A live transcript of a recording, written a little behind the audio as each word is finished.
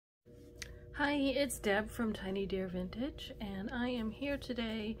Hi, it's Deb from Tiny Deer Vintage, and I am here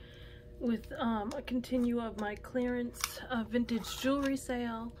today with a continue of my clearance vintage jewelry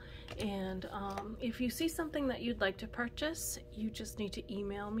sale. And if you see something that you'd like to purchase, you just need to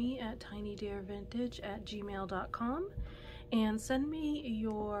email me at tinydeervintage@gmail.com and send me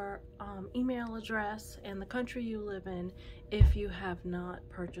your email address and the country you live in if you have not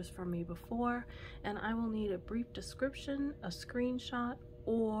purchased from me before, and I will need a brief description, a screenshot,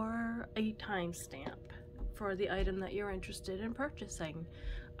 or a timestamp for the item that you're interested in purchasing.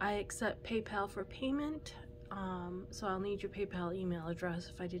 I accept PayPal for payment, so I'll need your PayPal email address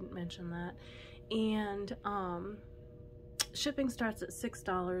if I didn't mention that. And shipping starts at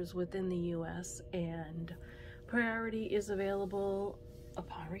 $6 within the US, and priority is available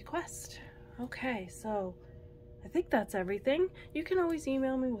upon request. Okay, so I think that's everything. You can always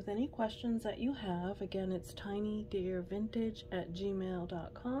email me with any questions that you have. Again, it's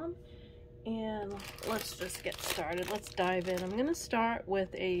tinydeervintage@gmail.com. And let's just get started. Let's dive in. I'm going to start with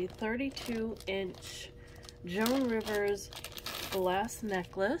a 32-inch Joan Rivers glass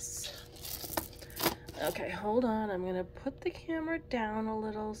necklace. Okay, hold on. I'm going to put the camera down a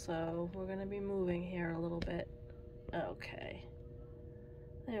little, so we're going to be moving here a little bit. Okay.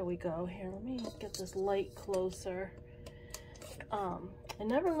 There we go. Here, let me get this light closer. It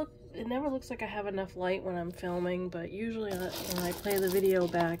never looks like I have enough light when I'm filming, but usually when I play the video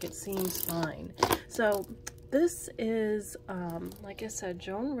back, it seems fine. So this is, like I said,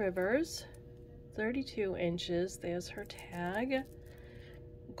 Joan Rivers, 32 inches. There's her tag,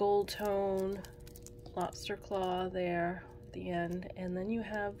 gold tone, lobster claw there at the end, and then you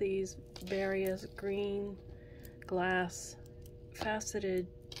have these various green glass faceted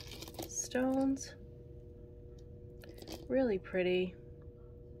stones. Really pretty.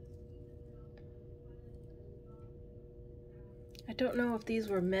 I don't know if these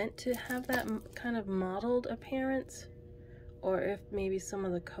were meant to have that kind of mottled appearance, or if maybe some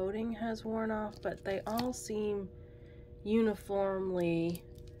of the coating has worn off, but they all seem uniformly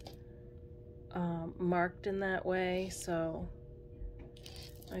marked in that way, so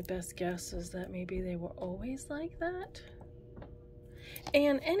my best guess is that maybe they were always like that.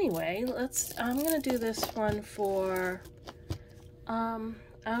 And anyway, I'm gonna do this one for,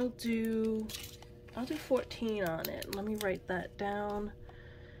 I'll do 14 on it. Let me write that down.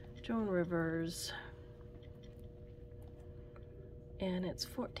 Joan Rivers. And it's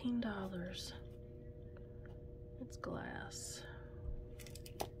 $14. It's glass.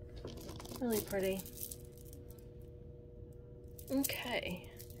 Really pretty. Okay.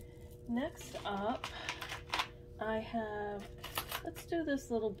 Next up, I have, let's do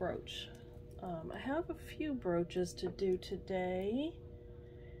this little brooch. I have a few brooches to do today.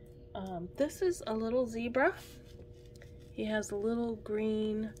 This is a little zebra. He has a little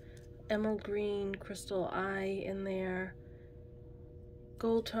green, emerald green crystal eye in there.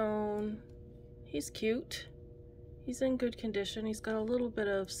 Gold tone. He's cute. He's in good condition. He's got a little bit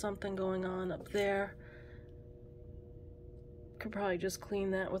of something going on up there. Could probably just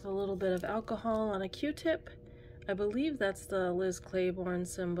clean that with a little bit of alcohol on a Q-tip. I believe that's the Liz Claiborne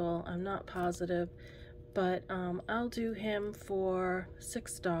symbol. I'm not positive, but I'll do him for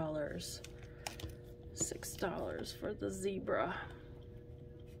 $6. $6 for the zebra.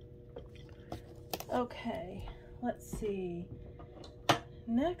 Okay, let's see.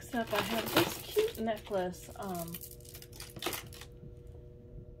 Next up, I have this cute necklace.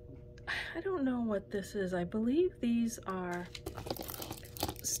 I don't know what this is. I believe these are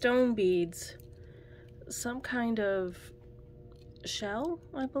stone beads. Some kind of shell,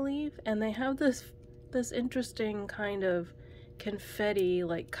 I believe, and they have this interesting kind of confetti,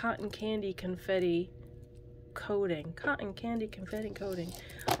 like cotton candy confetti coating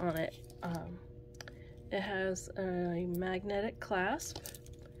on it. It has a magnetic clasp,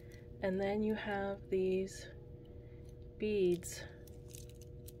 and then you have these beads.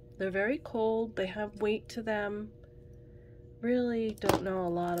 They're very cold, they have weight to them. Really don't know a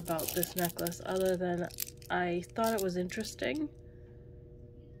lot about this necklace other than I thought it was interesting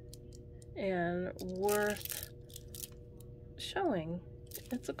and worth showing.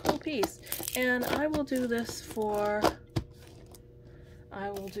 It's a cool piece, and I will do this for, I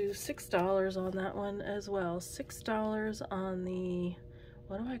will do $6 on that one as well. $6 on the,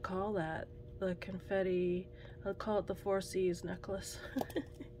 what do I call that? The confetti, I'll call it the 4 C's necklace.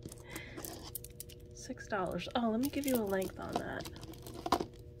 $6. Oh, let me give you a length on that.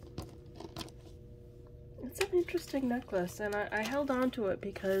 It's an interesting necklace, and I held on to it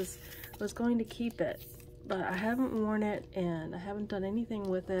because I was going to keep it, but I haven't worn it and I haven't done anything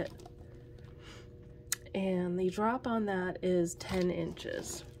with it. And the drop on that is 10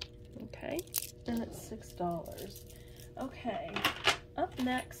 inches. Okay, and it's $6. Okay, up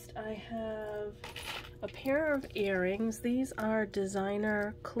next I have a pair of earrings. These are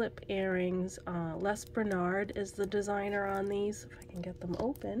designer clip earrings. Les Bernard is the designer on these, if I can get them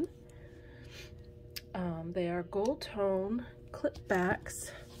open. They are gold tone clip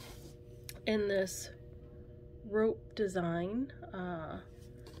backs in this rope design,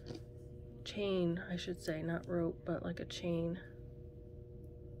 chain, I should say, not rope, but like a chain.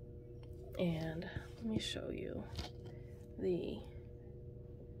 And let me show you the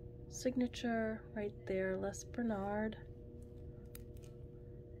signature right there, Les Bernard.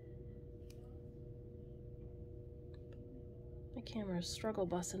 My camera's struggle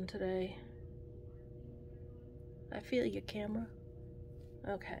bussing today. I feel you, camera.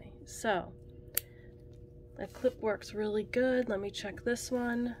 Okay, so that clip works really good. Let me check this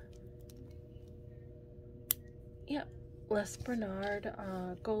one. Yep, Les Bernard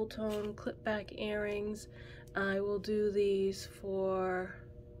gold tone clip back earrings. I will do these for,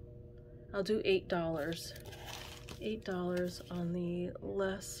 I'll do $8. $8 on the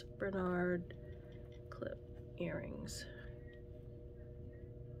Les Bernard clip earrings.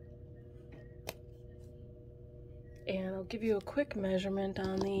 And I'll give you a quick measurement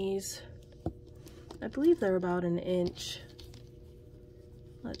on these. I believe they're about an inch.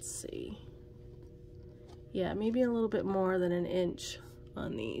 Let's see. Yeah, maybe a little bit more than an inch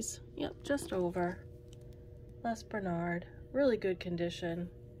on these. Yep, just over. Les Bernard, really good condition.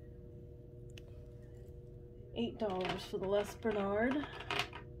 $8 for the Les Bernard.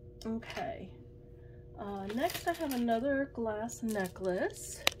 Okay. Next I have another glass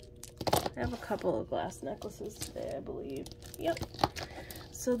necklace. I have a couple of glass necklaces today, I believe. Yep.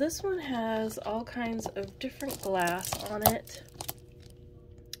 So this one has all kinds of different glass on it.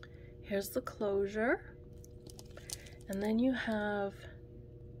 Here's the closure. And then you have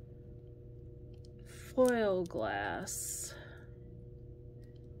foil glass.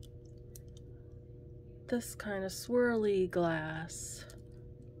 This kind of swirly glass.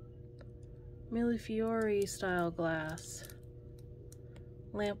 Millefiori style glass.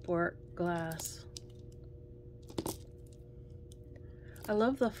 Lampwork glass. I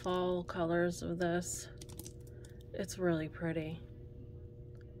love the fall colors of this. It's really pretty.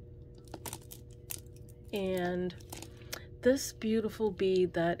 And this beautiful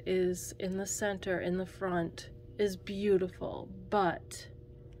bead that is in the center, in the front, is beautiful, but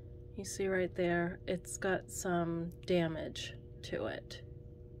you see right there, it's got some damage to it.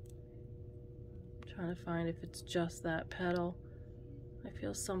 I'm trying to find if it's just that petal. I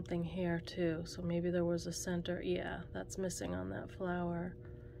feel something here too, so maybe there was a center. Yeah, that's missing on that flower.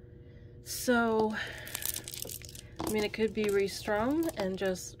 So, I mean, it could be restrung and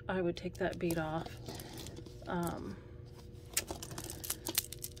just, I would take that bead off.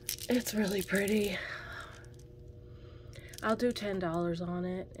 It's really pretty. I'll do $10 on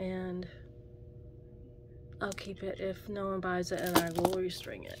it, and I'll keep it if no one buys it, and I will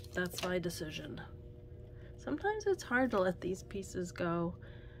restring it. That's my decision. Sometimes it's hard to let these pieces go.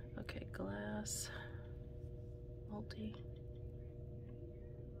 Okay, glass, multi,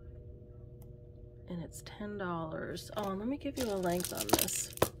 and it's $10. Oh, and let me give you a length on this.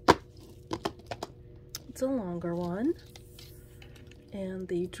 It's a longer one, and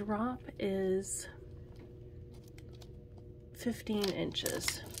the drop is 15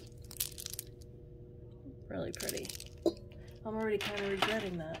 inches. Really pretty. I'm already kind of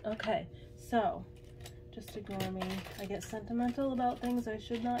regretting that. Okay, so just ignore me. I get sentimental about things I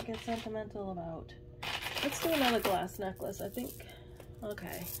should not get sentimental about. Let's do another glass necklace, I think.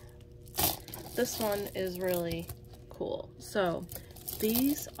 Okay. This one is really cool. So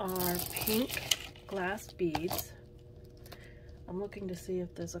these are pink glass beads. I'm looking to see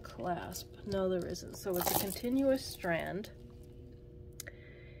if there's a clasp. No, there isn't. So it's a continuous strand.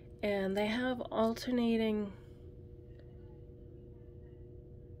 And they have alternating,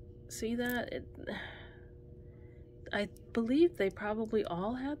 see that? I believe they probably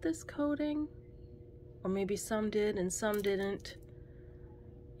all had this coating, or maybe some did and some didn't.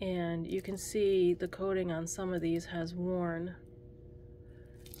 And you can see the coating on some of these has worn.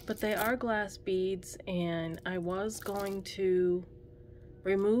 But they are glass beads, and I was going to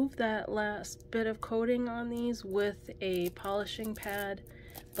remove that last bit of coating on these with a polishing pad,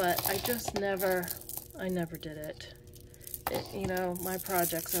 but I just never did it. You know, my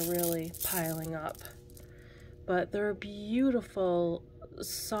projects are really piling up. But they're a beautiful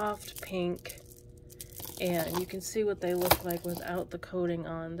soft pink, and you can see what they look like without the coating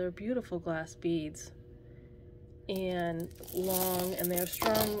on. They're beautiful glass beads, and long, and they're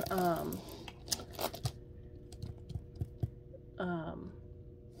strung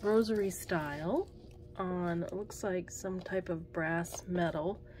rosary style on, it looks like some type of brass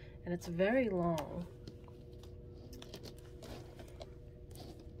metal, and it's very long.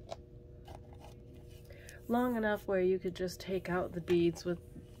 Long enough where you could just take out the beads with,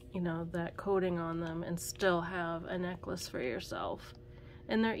 you know, that coating on them and still have a necklace for yourself.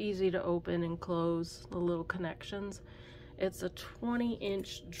 And they're easy to open and close, the little connections. It's a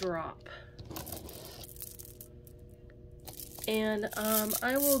 20-inch drop. And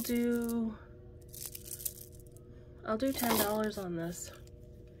I'll do $10 on this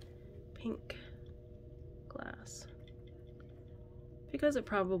pink glass, because it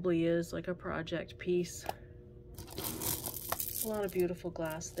probably is like a project piece. A lot of beautiful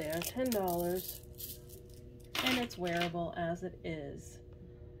glass there. $10, and it's wearable as it is.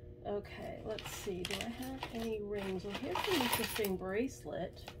 Okay, let's see, do I have any rings? Well, here's an interesting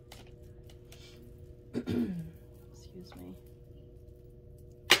bracelet. Excuse me.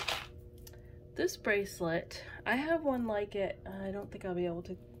 This bracelet, I have one like it. I don't think I'll be able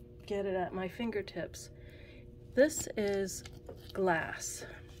to get it at my fingertips. This is glass.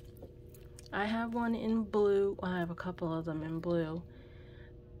 I have one in blue. I have a couple of them in blue.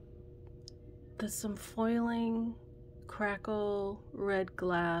 There's some foiling, crackle, red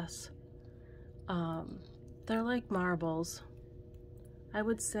glass. They're like marbles. I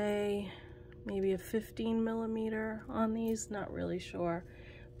would say maybe a 15 millimeter on these, not really sure.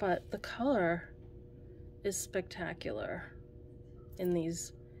 But the color is spectacular in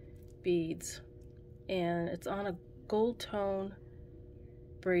these beads. And it's on a gold tone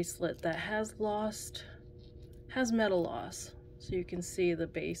bracelet that has metal loss. So you can see the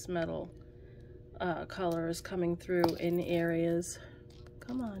base metal color is coming through in areas.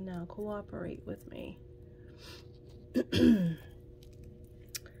 Come on now, cooperate with me.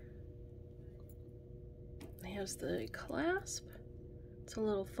 Here's the clasp. It's a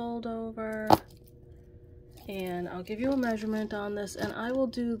little fold over. And I'll give you a measurement on this, and I will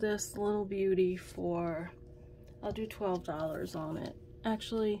do this little beauty for, I'll do $12 on it.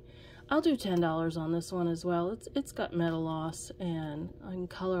 Actually, I'll do $10 on this one as well. It's got metal loss and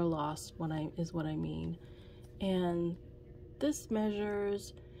color loss is what I mean. And this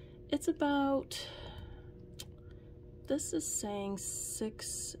measures, it's about, this is saying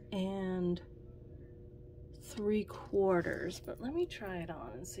 6 3/4, but let me try it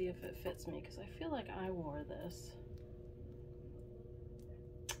on and see if it fits me, because I feel like I wore this.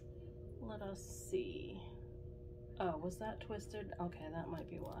 Let us see. Oh, was that twisted? Okay, that might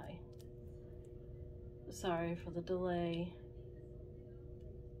be why. Sorry for the delay.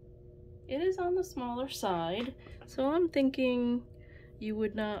 It is on the smaller side, so I'm thinking you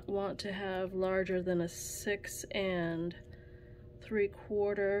would not want to have larger than a 6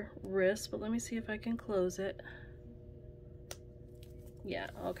 3/4 wrist, but let me see if I can close it. Yeah,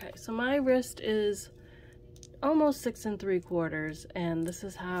 okay, so my wrist is almost 6 3/4, and this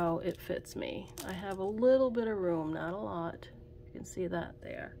is how it fits me. I have a little bit of room, not a lot. You can see that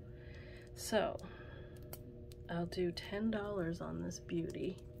there. So I'll do $10 on this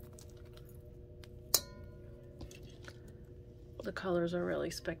beauty. The colors are really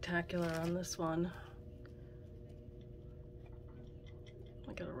spectacular on this one.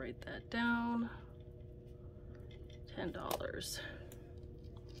 I gotta write that down. $10.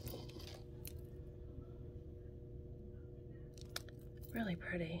 Really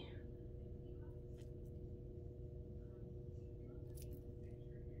pretty.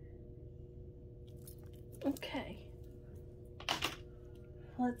 Okay.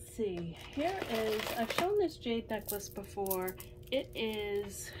 Let's see. Here is, I've shown this jade necklace before. It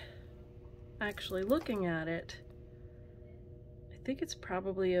is, actually looking at it, I think it's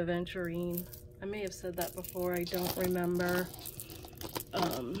probably aventurine. I may have said that before, I don't remember.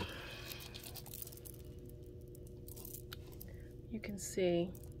 You can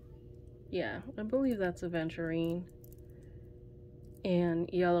see, yeah, I believe that's aventurine and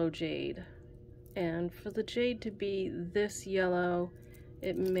yellow jade. And for the jade to be this yellow,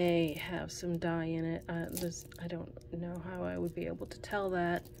 it may have some dye in it. I don't know how I would be able to tell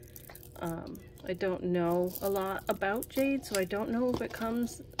that. I don't know a lot about jade, so I don't know if it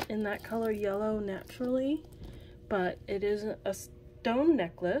comes in that color yellow naturally, but it is a stone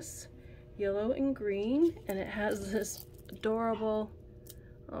necklace, yellow and green, and it has this adorable,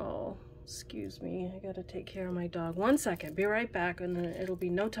 oh, excuse me, I gotta take care of my dog. 1 second, be right back, and then it'll be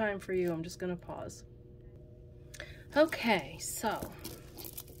no time for you. I'm just gonna pause. Okay, so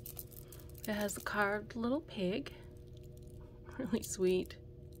it has the carved little pig, really sweet.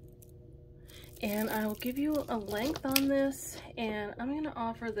 And I'll give you a length on this, and I'm gonna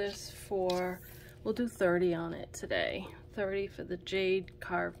offer this for, we'll do 30 on it today. $30 for the jade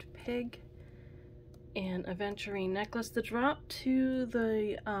carved pig and aventurine necklace. The drop to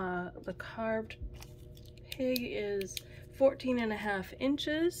the carved pig is 14.5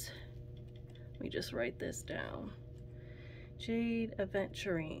 inches. Let me just write this down. Jade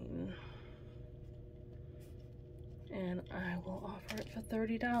aventurine. And I will offer it for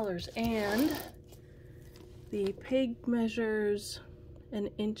 $30. And the pig measures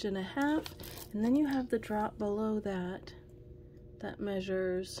 1.5 inches, and then you have the drop below that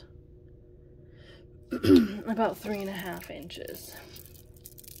measures about 3.5 inches.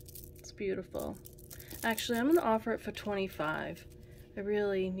 It's beautiful. Actually, I'm gonna offer it for $25. I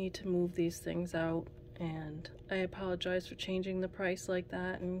really need to move these things out, and I apologize for changing the price like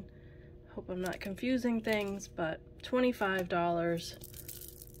that, and hope I'm not confusing things, but $25.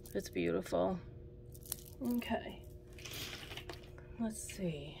 It's beautiful. Okay. Let's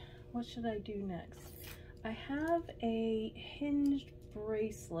see. What should I do next? I have a hinged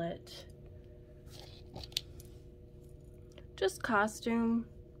bracelet. Just costume.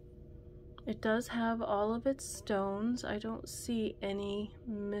 It does have all of its stones. I don't see any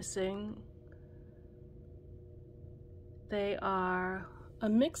missing. They are a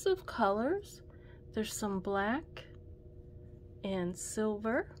mix of colors. There's some black and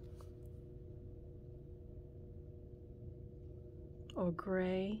silver or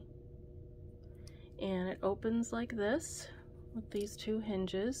gray, and it opens like this with these two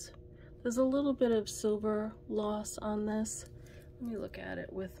hinges. There's a little bit of silver loss on this. Let me look at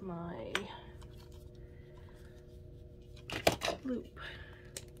it with my loop.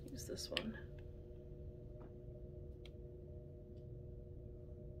 Use this one.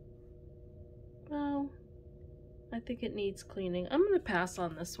 Well, I think it needs cleaning. I'm gonna pass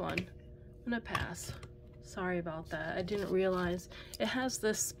on this one. I'm gonna pass. Sorry about that. I didn't realize it has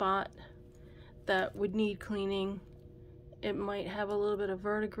this spot that would need cleaning. It might have a little bit of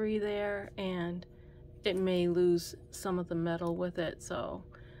verdigris there, and it may lose some of the metal with it, so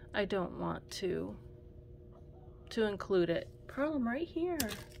I don't want to include it. Pearl, I'm right here.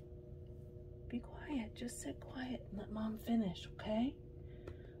 Be quiet. Just sit quiet and let Mom finish, okay?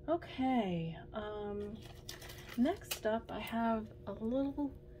 Okay. Next up, I have a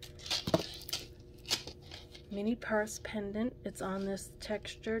little mini purse pendant. It's on this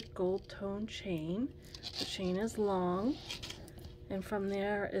textured gold tone chain. The chain is long, and from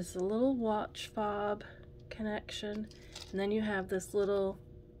there is a little watch fob connection, and then you have this little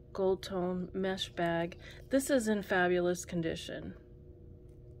gold tone mesh bag. This is in fabulous condition.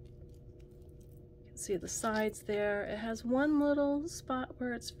 You can see the sides there. It has one little spot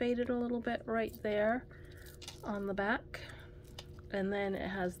where it's faded a little bit right there on the back, and then it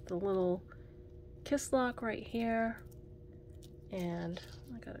has the little kiss lock right here, and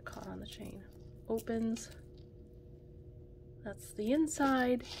I got it caught on the chain. Opens. That's the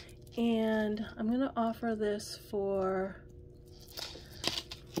inside, and I'm gonna offer this for,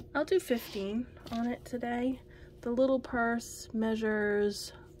 I'll do 15 on it today. The little purse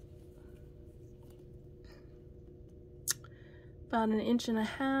measures about 1.5 inches,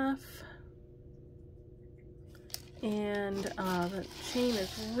 and the chain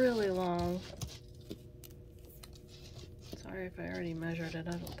is really long. Sorry if I already measured it.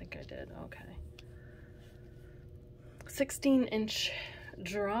 I don't think I did. Okay. 16-inch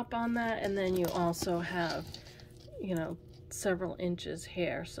drop on that, and then you also have, you know, several inches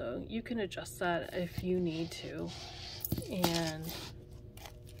here, so you can adjust that if you need to. And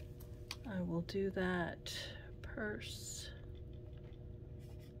I will do that purse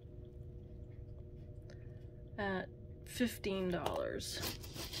at $15.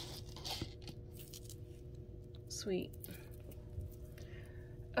 Sweet.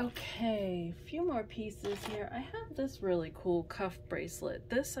 Okay, a few more pieces here. I have this really cool cuff bracelet.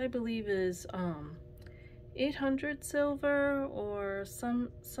 This, I believe, is 800 silver or some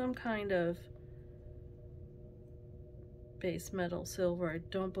kind of base metal silver. I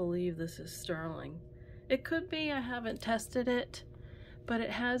don't believe this is sterling. It could be, I haven't tested it, but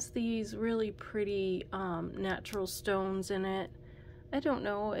it has these really pretty natural stones in it. I don't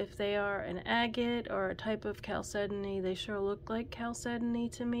know if they are an agate or a type of chalcedony. They sure look like chalcedony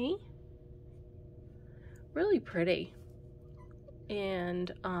to me. Really pretty.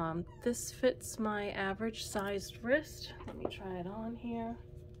 And this fits my average sized wrist. Let me try it on here.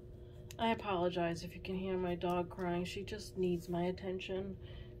 I apologize if you can hear my dog crying. She just needs my attention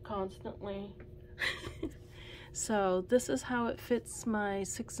constantly. So this is how it fits my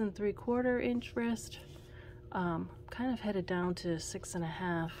 6 3/4 inch wrist. Kind of headed down to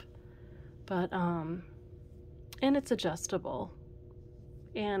 6.5, but and it's adjustable.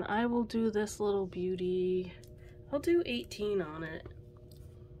 And I will do this little beauty I'll do 18 on it.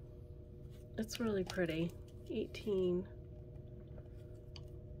 It's really pretty. 18.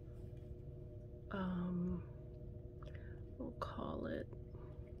 We'll call it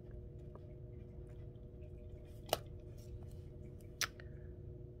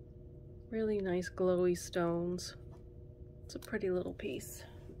really nice glowy stones. It's a pretty little piece.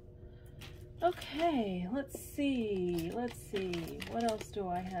 Okay, let's see. What else do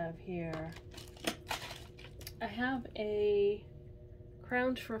I have here? I have a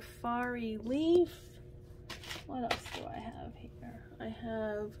Crown Trifari leaf. What else do I have here? I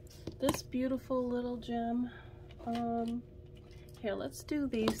have this beautiful little gem. Here, let's do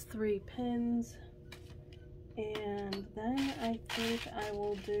these 3 pins. And then I think I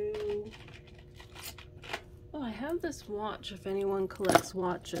will do... Oh, I have this watch if anyone collects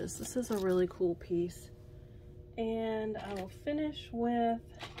watches. This is a really cool piece. And I will finish with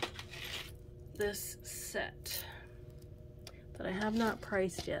this set that I have not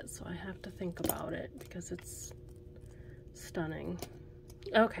priced yet, so I have to think about it because it's stunning.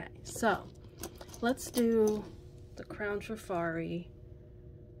 Okay, so let's do the Crown Trifari.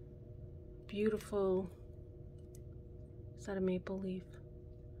 Beautiful. Is that a maple leaf?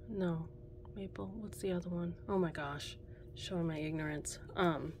 No. Maple. What's the other one? Oh my gosh. Showing my ignorance.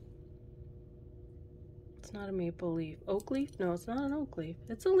 It's not a maple leaf. Oak leaf? No, it's not an oak leaf.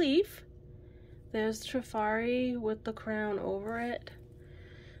 It's a leaf. There's Trifari with the crown over it.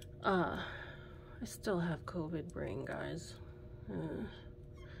 I still have COVID brain, guys.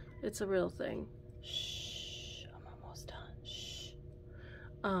 It's a real thing. Shh. I'm almost done. Shh.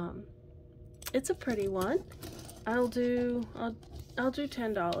 It's a pretty one. I'll do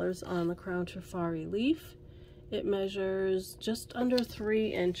 $10 on the Crown Trifari leaf. It measures just under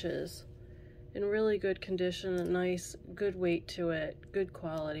 3 inches. In really good condition, a nice, good weight to it, good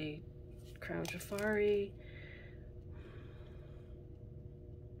quality. Crown Trifari.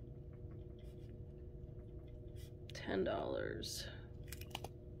 $10.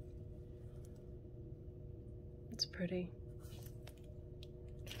 It's pretty.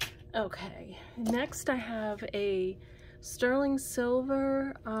 Okay, next I have a sterling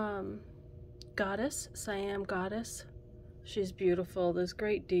silver goddess, Siam goddess. She's beautiful. There's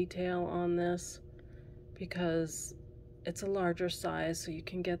great detail on this because it's a larger size, so you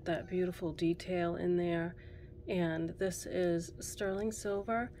can get that beautiful detail in there. And this is sterling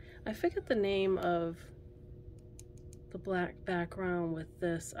silver. I forget the name of the black background with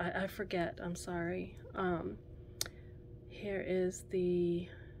this. I forget, I'm sorry. Here is the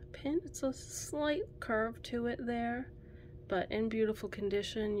pin. It's a slight curve to it there, but in beautiful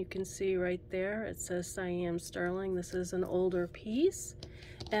condition. You can see right there it says Siam sterling. This is an older piece,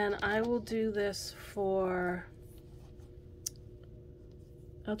 and I will do this for,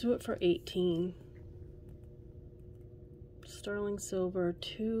 I'll do it for 18. Sterling silver,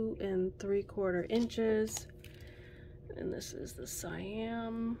 2 3/4 inches, and this is the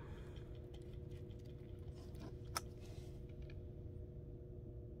Siam.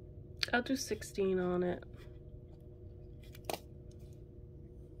 I'll do 16 on it.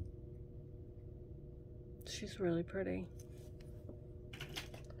 She's really pretty.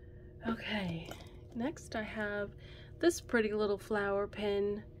 Okay, next I have this pretty little flower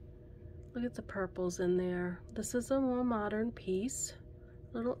pin. Look at the purples in there. This is a more modern piece.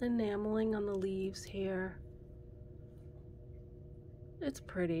 Little enameling on the leaves here. It's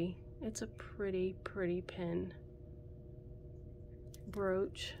pretty. It's a pretty, pretty pin.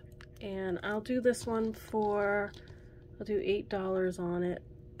 Brooch. And I'll do this one for, I'll do $8 on it.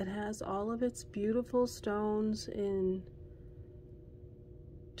 It has all of its beautiful stones in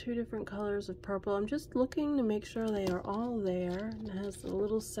 2 different colors of purple. I'm just looking to make sure they are all there. It has the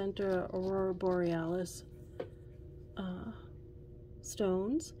little center Aurora Borealis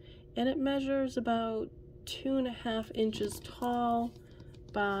stones. And it measures about 2.5 inches tall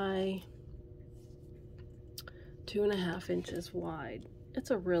by 2.5 inches wide. It's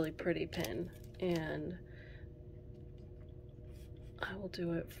a really pretty pin, and I will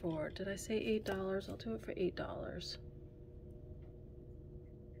do it for, did I say $8? I'll do it for $8.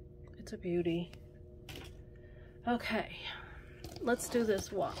 It's a beauty. Okay, let's do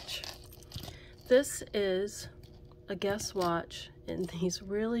this watch. This is a Guess watch in these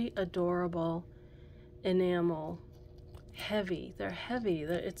really adorable enamel. Heavy. They're heavy.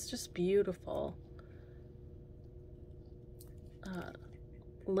 It's just beautiful.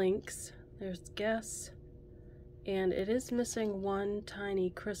 Links. There's Guess. And it is missing one tiny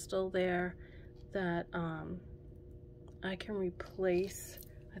crystal there that I can replace.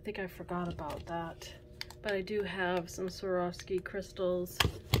 I think I forgot about that. But I do have some Swarovski crystals.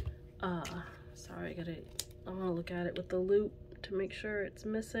 Sorry, I gotta I want to look at it with the loop to make sure it's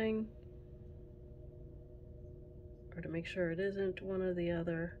missing, or to make sure it isn't one or the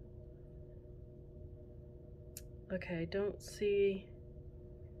other. Okay, don't see.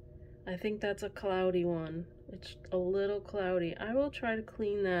 I think that's a cloudy one. It's a little cloudy. I will try to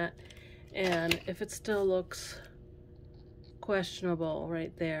clean that, and if it still looks questionable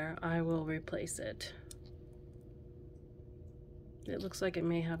right there, I will replace it. It looks like it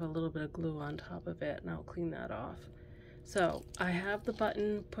may have a little bit of glue on top of it, and I'll clean that off. So I have the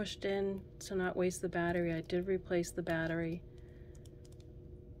button pushed in to not waste the battery. I did replace the battery.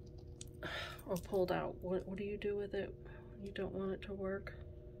 Or pulled out. What do you do with it? You don't want it to work?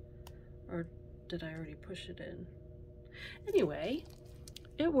 Or did I already push it in? Anyway,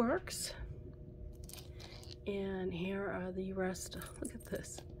 it works. And here are the rest. Look at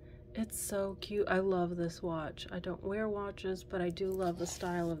this. It's so cute. I love this watch. I don't wear watches, but I do love the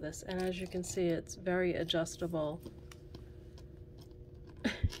style of this. And as you can see, it's very adjustable.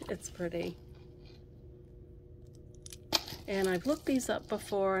 It's pretty. And I've looked these up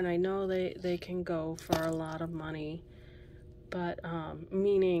before, and I know they can go for a lot of money, but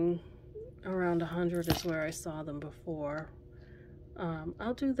meaning around 100 is where I saw them before.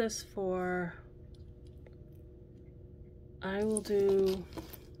 I'll do this for, I'll do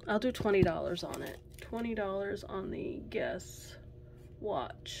 $20 on it. $20 on the Guess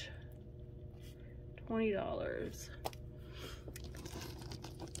watch. $20.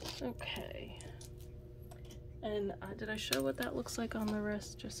 Okay. And did I show what that looks like on the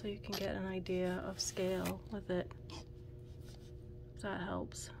wrist, just so you can get an idea of scale with it? If that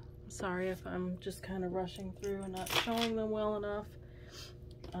helps. I'm sorry if I'm just kind of rushing through and not showing them well enough.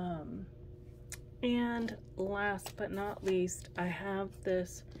 And last but not least, I have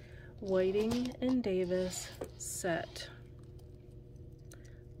this Whiting and Davis set.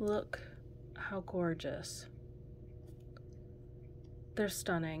 Look how gorgeous. They're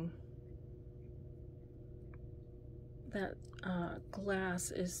stunning. That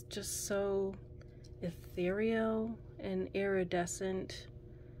glass is just so ethereal and iridescent.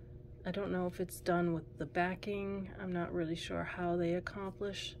 I don't know if it's done with the backing. I'm not really sure how they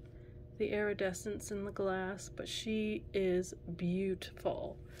accomplish the iridescence in the glass, but she is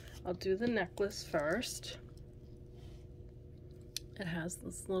beautiful. I'll do the necklace first. It has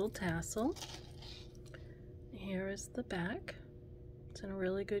this little tassel. Here is the back. It's in a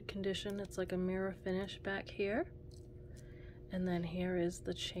really good condition. It's like a mirror finish back here. And then here is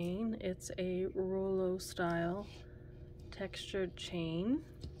the chain. It's a Rollo style textured chain.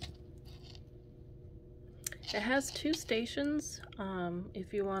 It has 2 stations.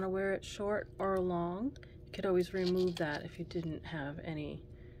 If you want to wear it short or long, you could always remove that if you didn't have any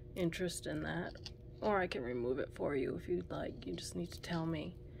interest in that. Or I can remove it for you if you'd like. You just need to tell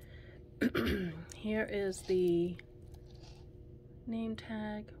me. Here is the name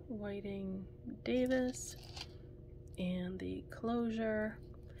tag, Whiting Davis, and the closure.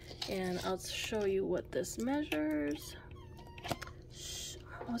 And I'll show you what this measures. Shh,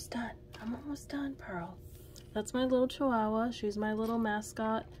 I'm almost done. I'm almost done, Pearl. That's my little Chihuahua. She's my little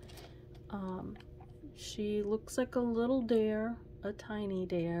mascot. She looks like a little dare, a tiny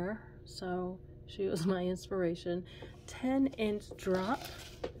dare. So she was my inspiration. 10-inch drop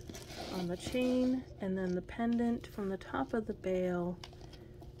on the chain, and then the pendant from the top of the bail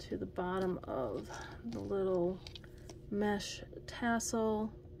to the bottom of the little mesh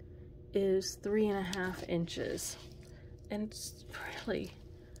tassel is 3.5 inches. And it's really,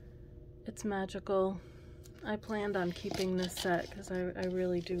 it's magical. I planned on keeping this set because I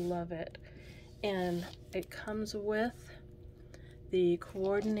really do love it. And it comes with the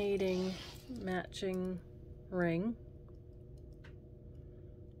coordinating matching ring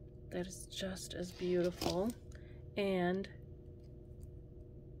that is just as beautiful and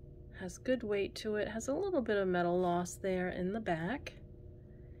has good weight to it. Has a little bit of metal loss there in the back,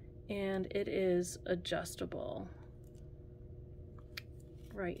 and it is adjustable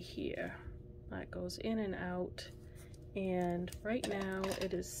right here. That goes in and out, and right now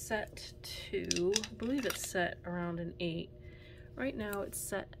it is set to, I believe it's set around an 8. Right now it's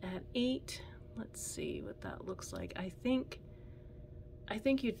set at 8. Let's see what that looks like. I think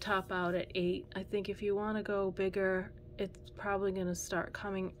you'd top out at 8. I think if you want to go bigger, it's probably going to start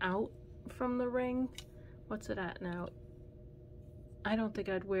coming out from the ring. What's it at now? I don't think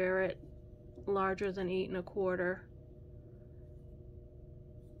I'd wear it larger than 8 1/4.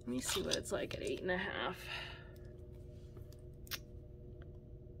 Let me see what it's like at 8 1/2.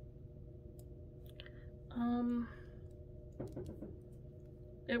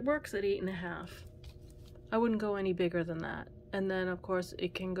 It works at 8 1/2. I wouldn't go any bigger than that. And then of course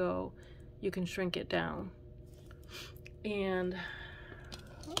it can go, you can shrink it down And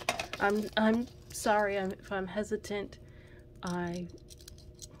I'm sorry if I'm hesitant. I'm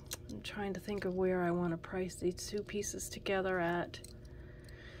trying to think of where I want to price these two pieces together at.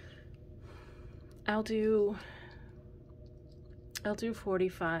 I'll do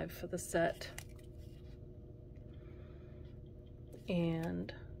 $45 for the set.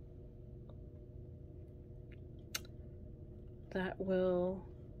 And that will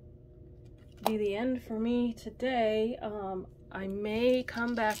be the end for me today. I may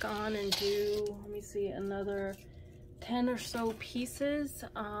come back on and do, let me see, another 10 or so pieces.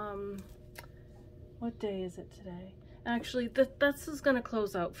 What day is it today? Actually, this is going to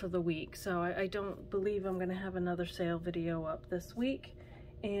close out for the week, so I don't believe I'm going to have another sale video up this week.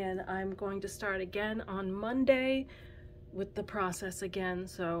 And I'm going to start again on Monday with the process again.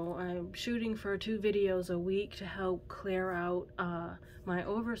 So I'm shooting for 2 videos a week to help clear out my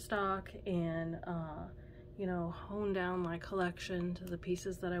overstock and you know, hone down my collection to the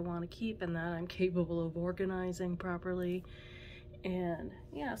pieces that I want to keep and that I'm capable of organizing properly. And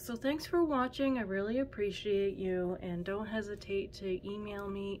yeah, so thanks for watching. I really appreciate you, and don't hesitate to email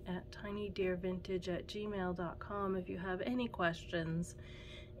me at tinydeervintage@gmail.com if you have any questions,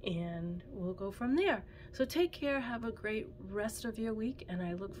 and we'll go from there. So take care, have a great rest of your week, and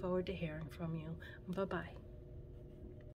I look forward to hearing from you. Bye-bye.